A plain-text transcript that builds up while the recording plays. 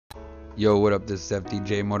Yo, what up? This is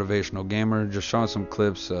FDJ Motivational Gamer. Just showing some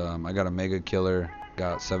clips. I got a mega killer.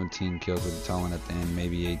 Got 17 kills with the Talon at the end,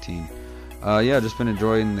 maybe 18. Yeah, just been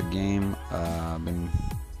enjoying the game. Been,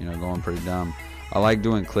 going pretty dumb. I like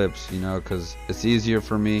doing clips, because it's easier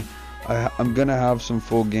for me. I'm gonna have some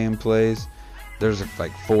full gameplays. There's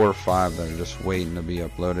like 4 or 5 that are just waiting to be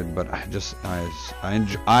uploaded. But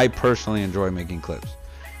I personally enjoy making clips.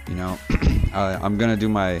 You know, I'm gonna do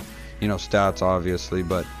my, stats obviously,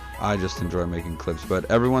 but I just enjoy making clips.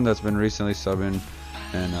 But everyone that's been recently subbing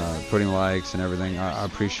and putting likes and everything, I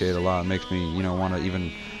appreciate a lot. It makes me, want to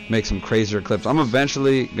even make some crazier clips. I'm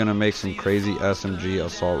eventually gonna make some crazy SMG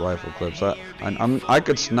assault rifle clips. I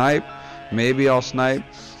could snipe. Maybe I'll snipe.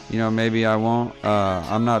 Maybe I won't.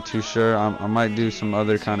 I'm not too sure. I might do some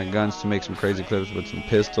other kind of guns to make some crazy clips with some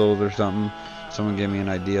pistols or something. Someone gave me an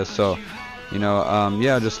idea. So,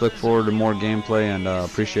 yeah, just look forward to more gameplay and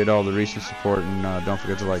appreciate all the recent support. And don't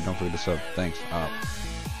forget to like, don't forget to sub. Thanks.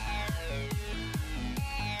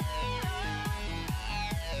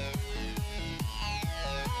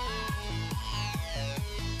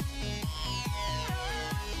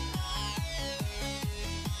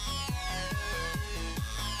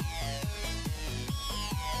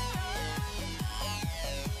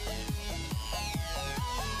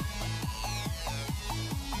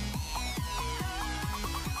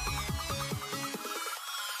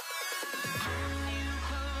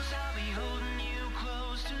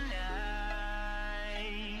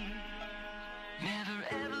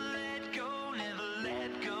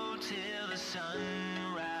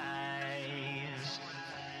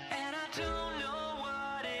 Don't know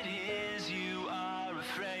what it is you are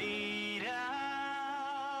afraid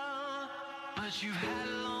of, but you've had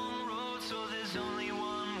a long road, so there's only one